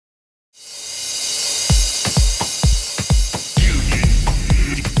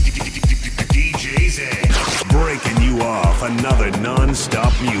off another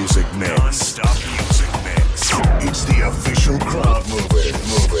non-stop music mix. It's the official crowd mover.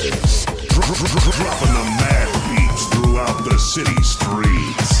 Dropping the mad beats throughout the city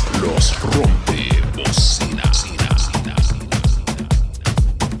streets. Los rompe bocina.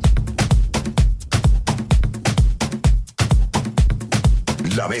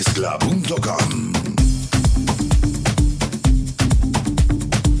 LaMezcla.com.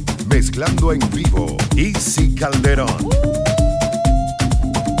 Mezclando en vivo, Easy Calderón.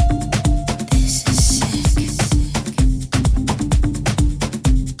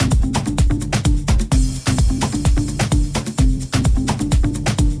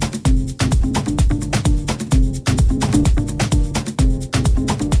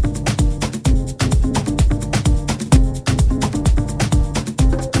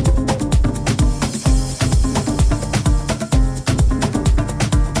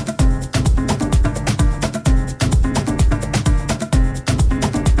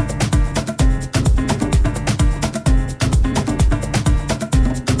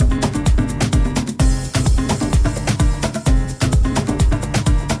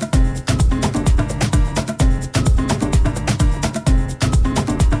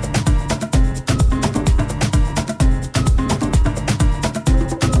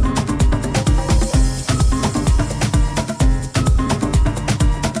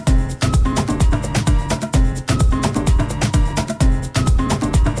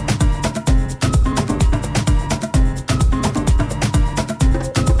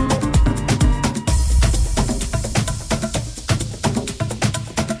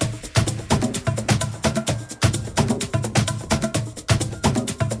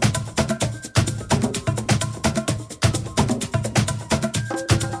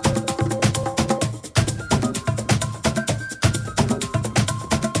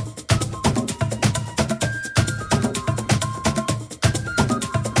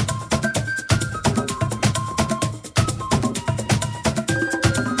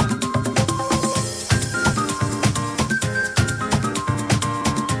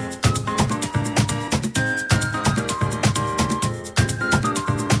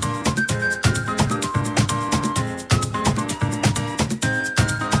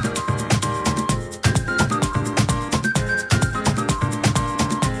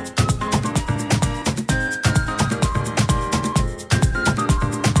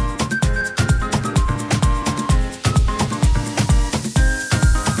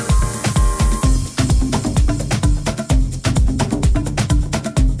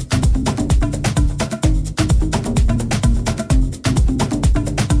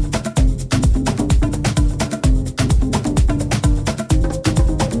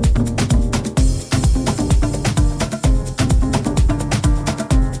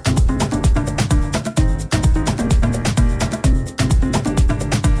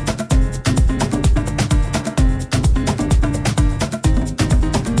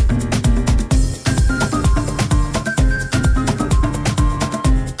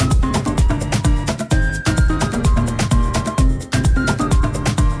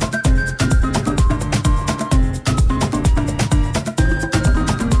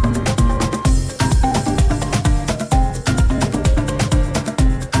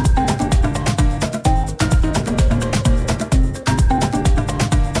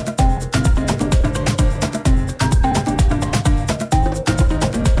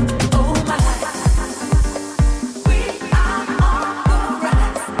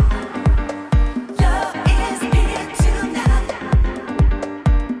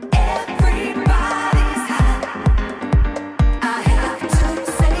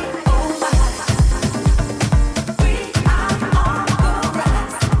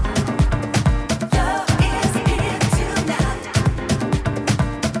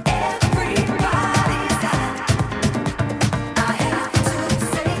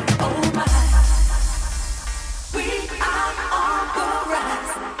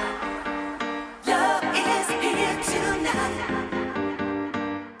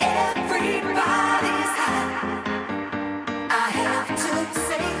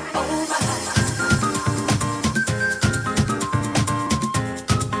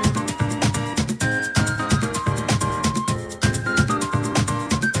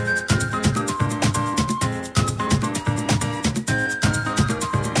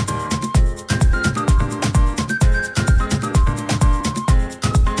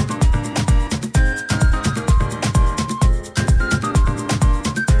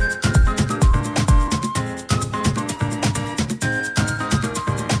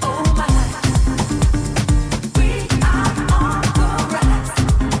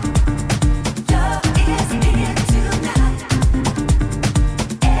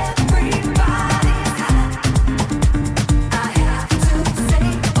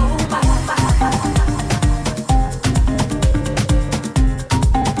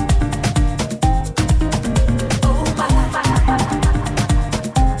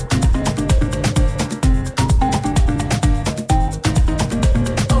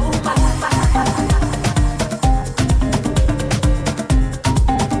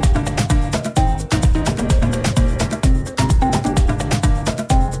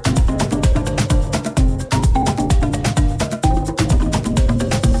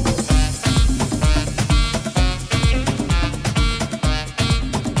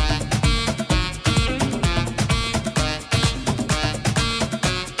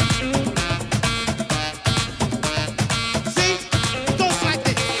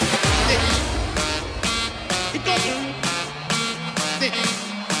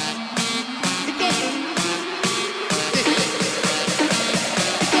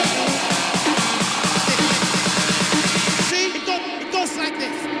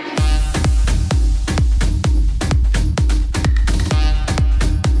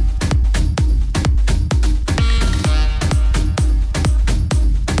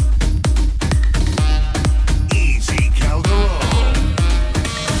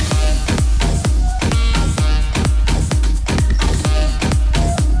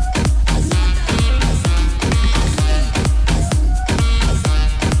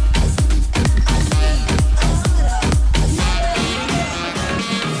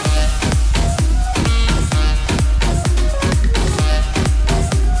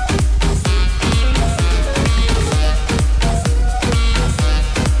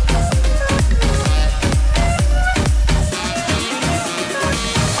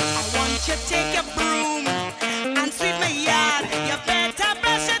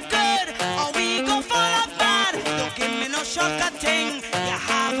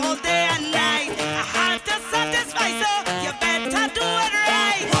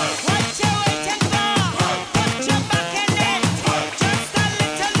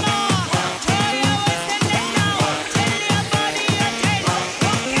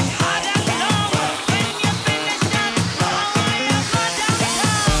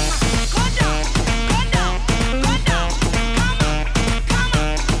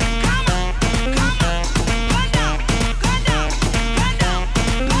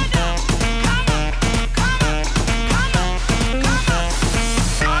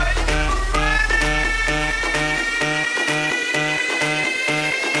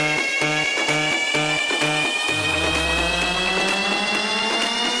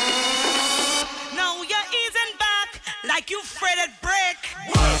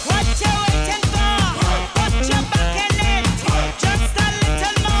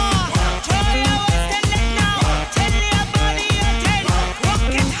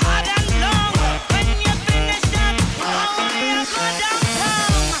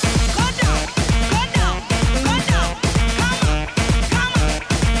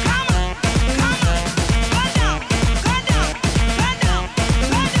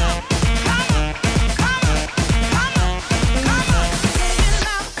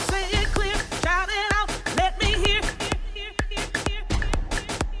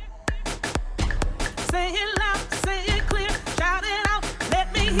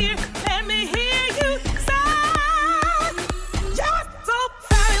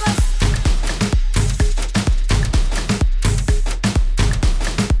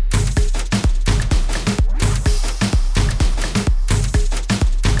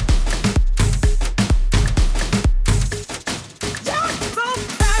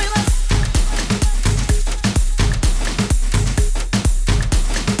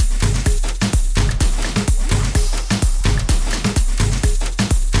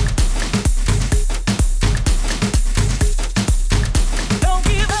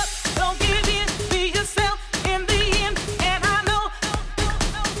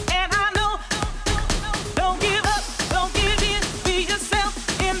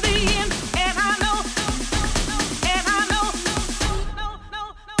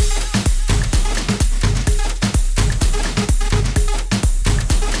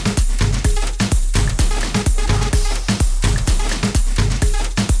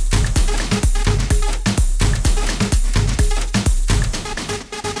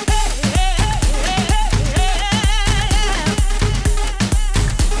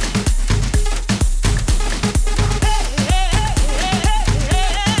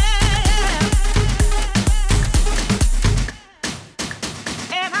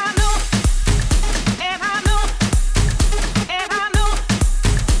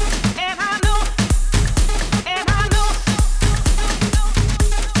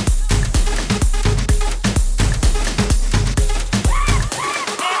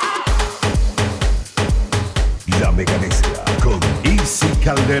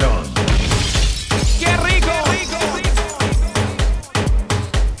 Calderón. ¡Qué rico!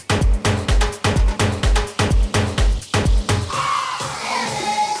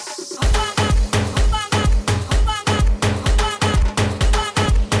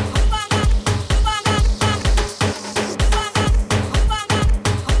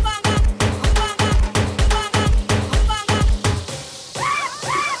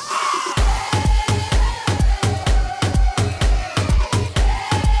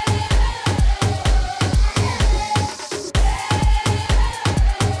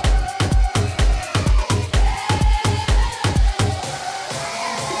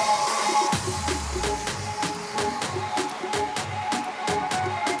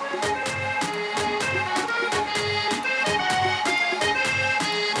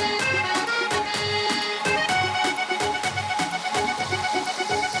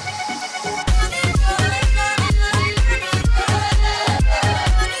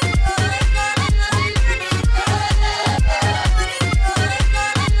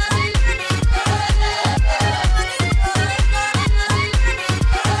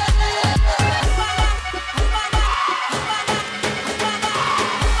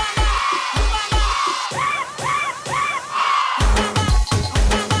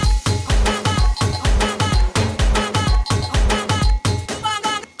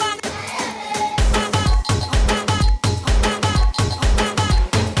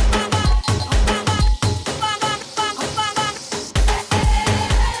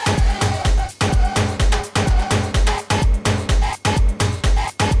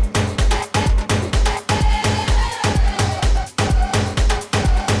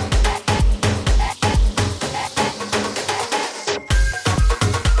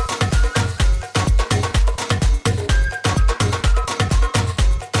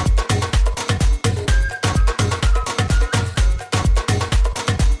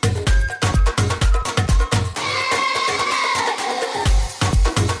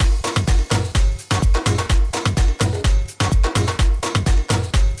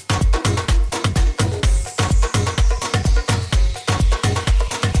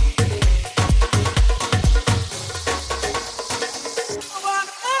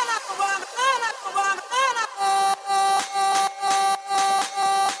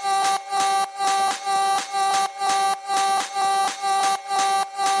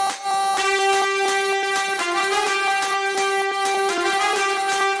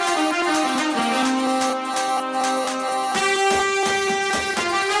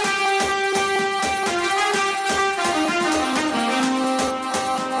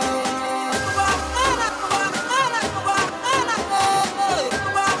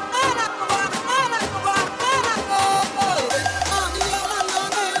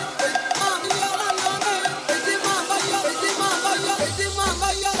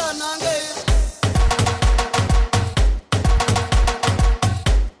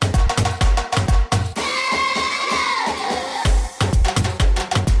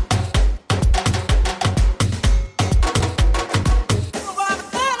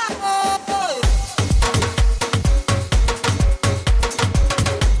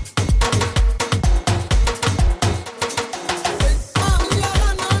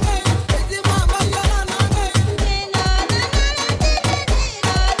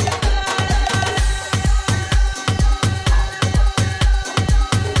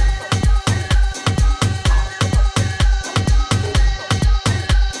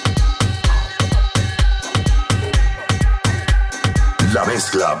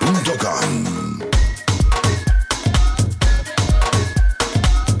 LaMezcla.com.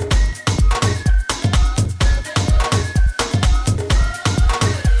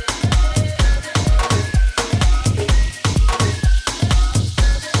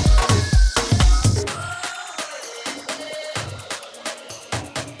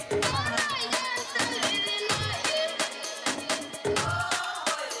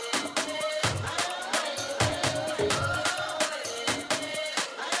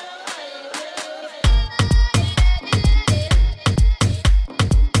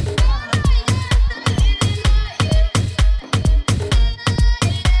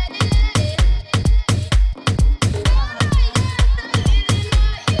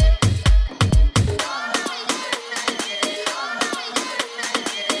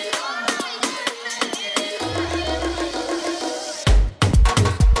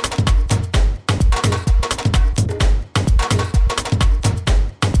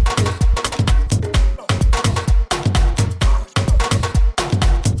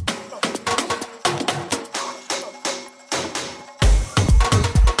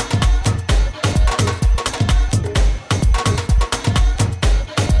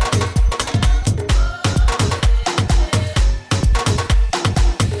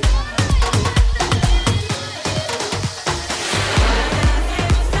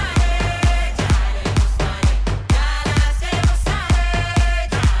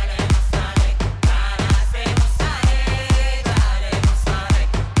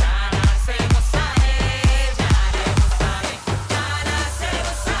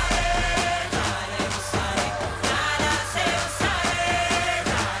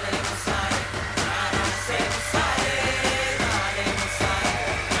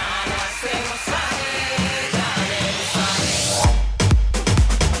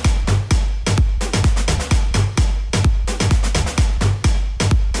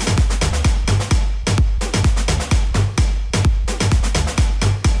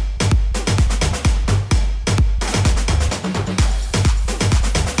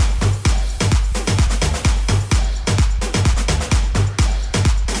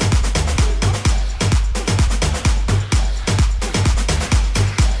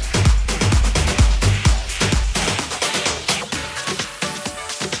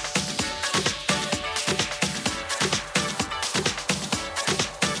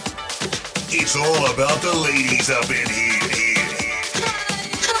 It's all about the ladies up in here.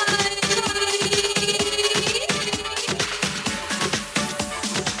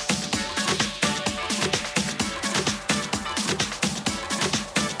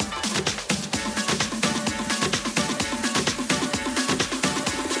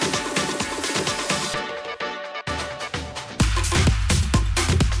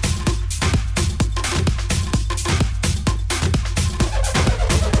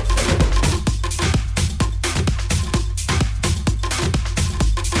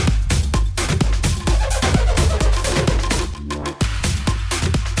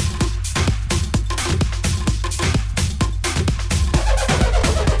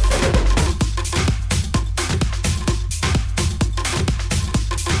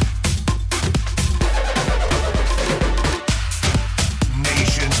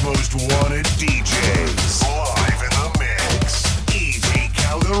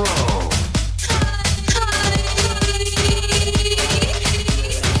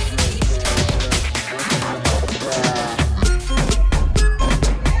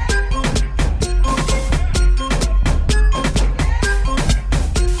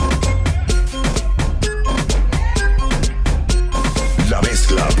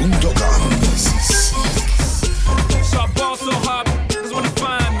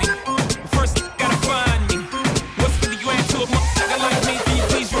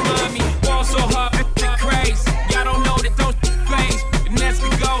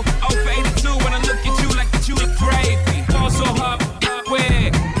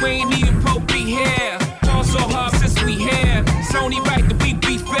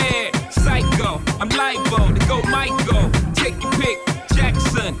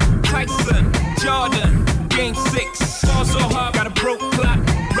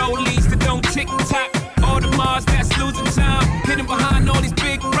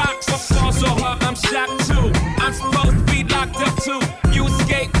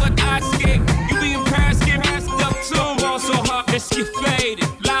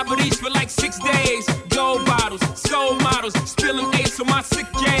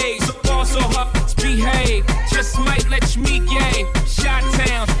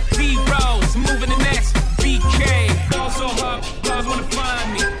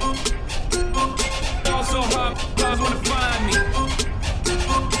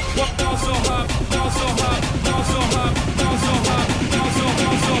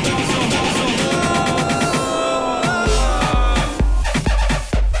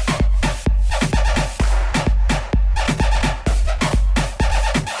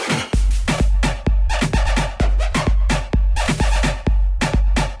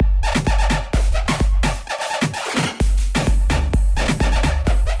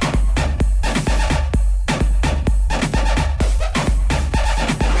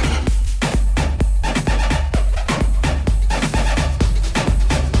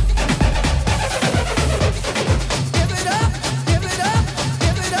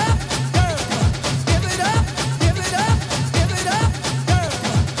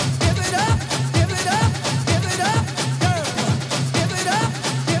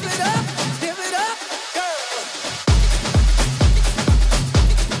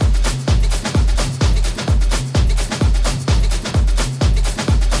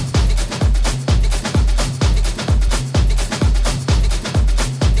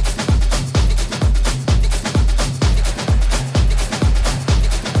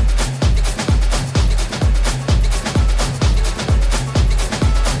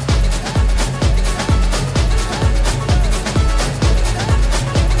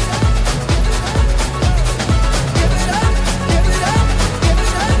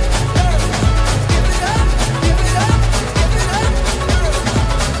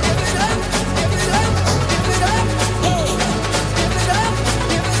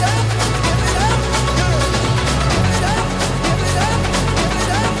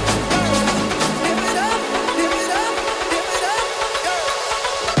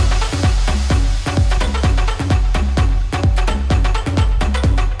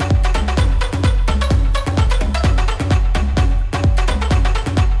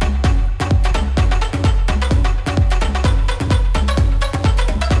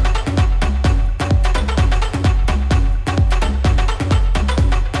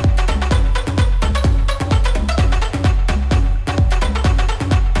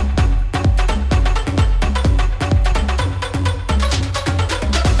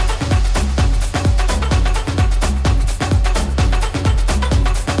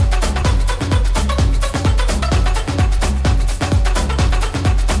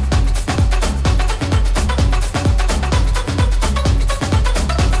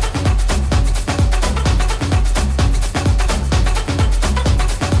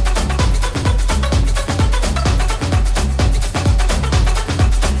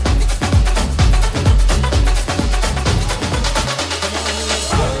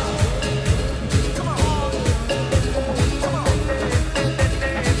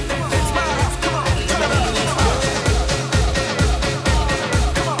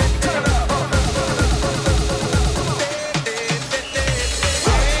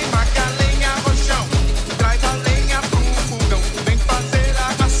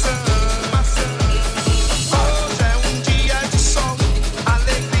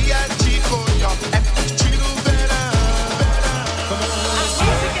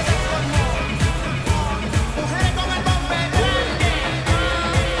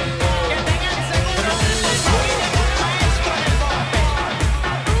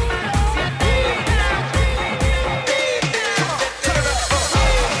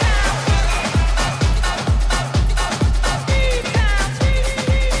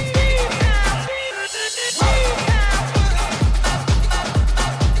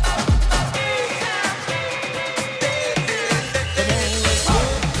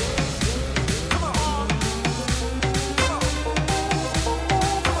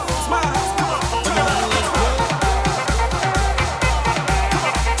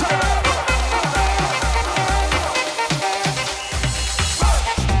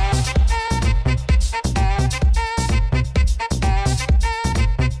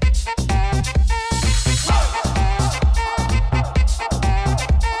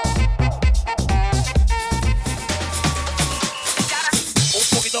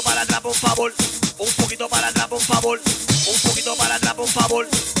 un poquito para atrás, por favor, un poquito para atrás, por favor,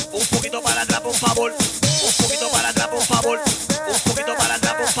 un poquito para atrás, por favor, un poquito para atrás, por favor, un poquito para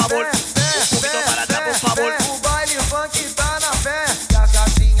atrás, por favor, un poquito para atrás, por favor. O baile funk tá na fé, e as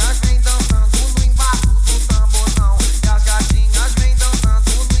gatinhas vem dançando no embalo do tamborzão, e as gatinhas vem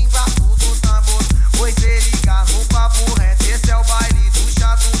dançando no embalo do tambor. Oi, cê liga no papo reto, esse é o baile do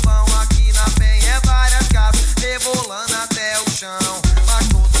chatubão. Aqui na penha é várias casas, rebolando até o chão. Mas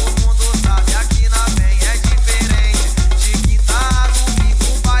todo mundo sabe, aqui na penha é diferente. De quinta a domingo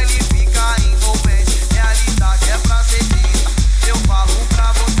o baile fica envolvente. Realidade é pra ser dita, eu falo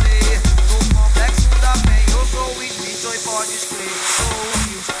pra você. No complexo da penha eu sou o Smith, oi, pode crer. Sou o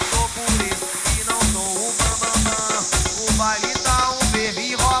Rio, sou por isso e não sou o bambambam. O baile tá um fervo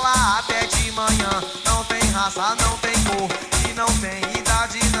e rola até de manhã. Não tem raça, não tem cor e não tem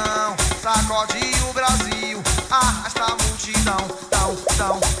idade não. Sacode o Brasil, arrasta a multidão. Tão,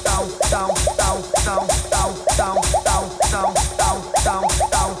 tão, tão, tão, tão, tão, tão, tão, tão, tão, tão, tão,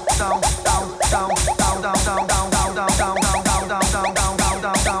 tão,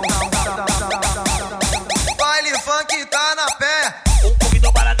 tão, tão, tão. Baile funk tá na pé. Un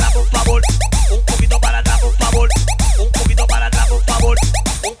poquito para atrás, por favor, un poquito para atrás, por favor, un poquito para atrás, por favor,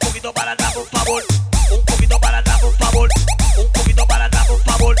 un poquito para atrás, por favor, un poquito para atrás, por favor, un poquito para atrás, por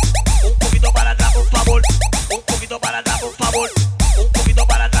favor, un poquito para atrás, por favor, un poquito para atrás, por favor, un poquito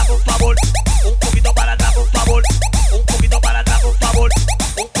para atrás, por favor, un poquito para atrás, por favor, un poquito para atrás, por favor,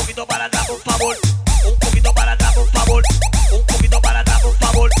 un poquito para atrás, por favor, un poquito para atrás, por favor, un poquito para atrás, por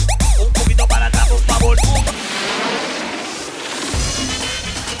favor, un poquito para atrás, por favor.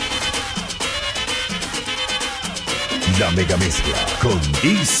 La mega mezcla con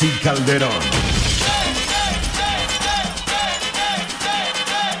Easy Calderón.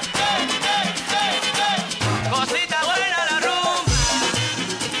 Cosita buena la rumba.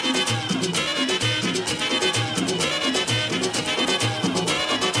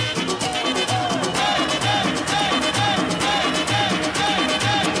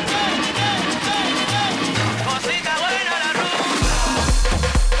 Cosita buena la rumba.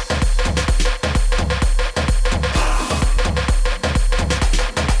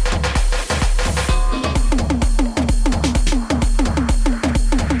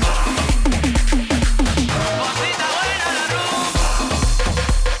 Cosita buena la rumba.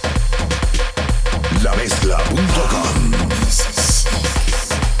 LaMezcla.com.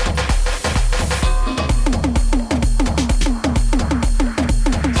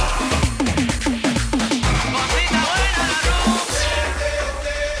 Cosita buena la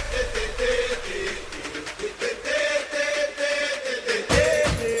rumba.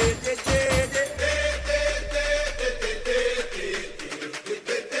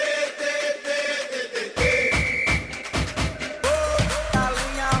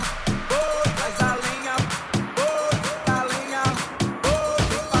 Galinha, traz a lenha, galinha,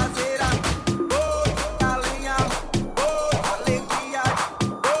 vem fazer a galinha, alegria,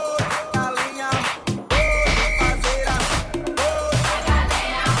 galinha, vem fazer a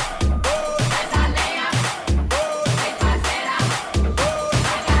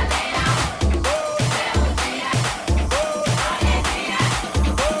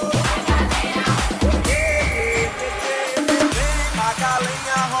vem a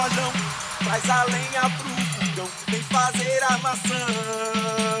galinha, rojão, traz a lenha pro fogão, vem fazer armação.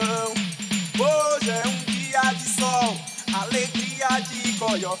 Hoje é um dia de sol, alegria de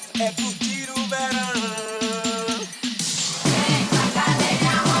goió, é curtir o verão.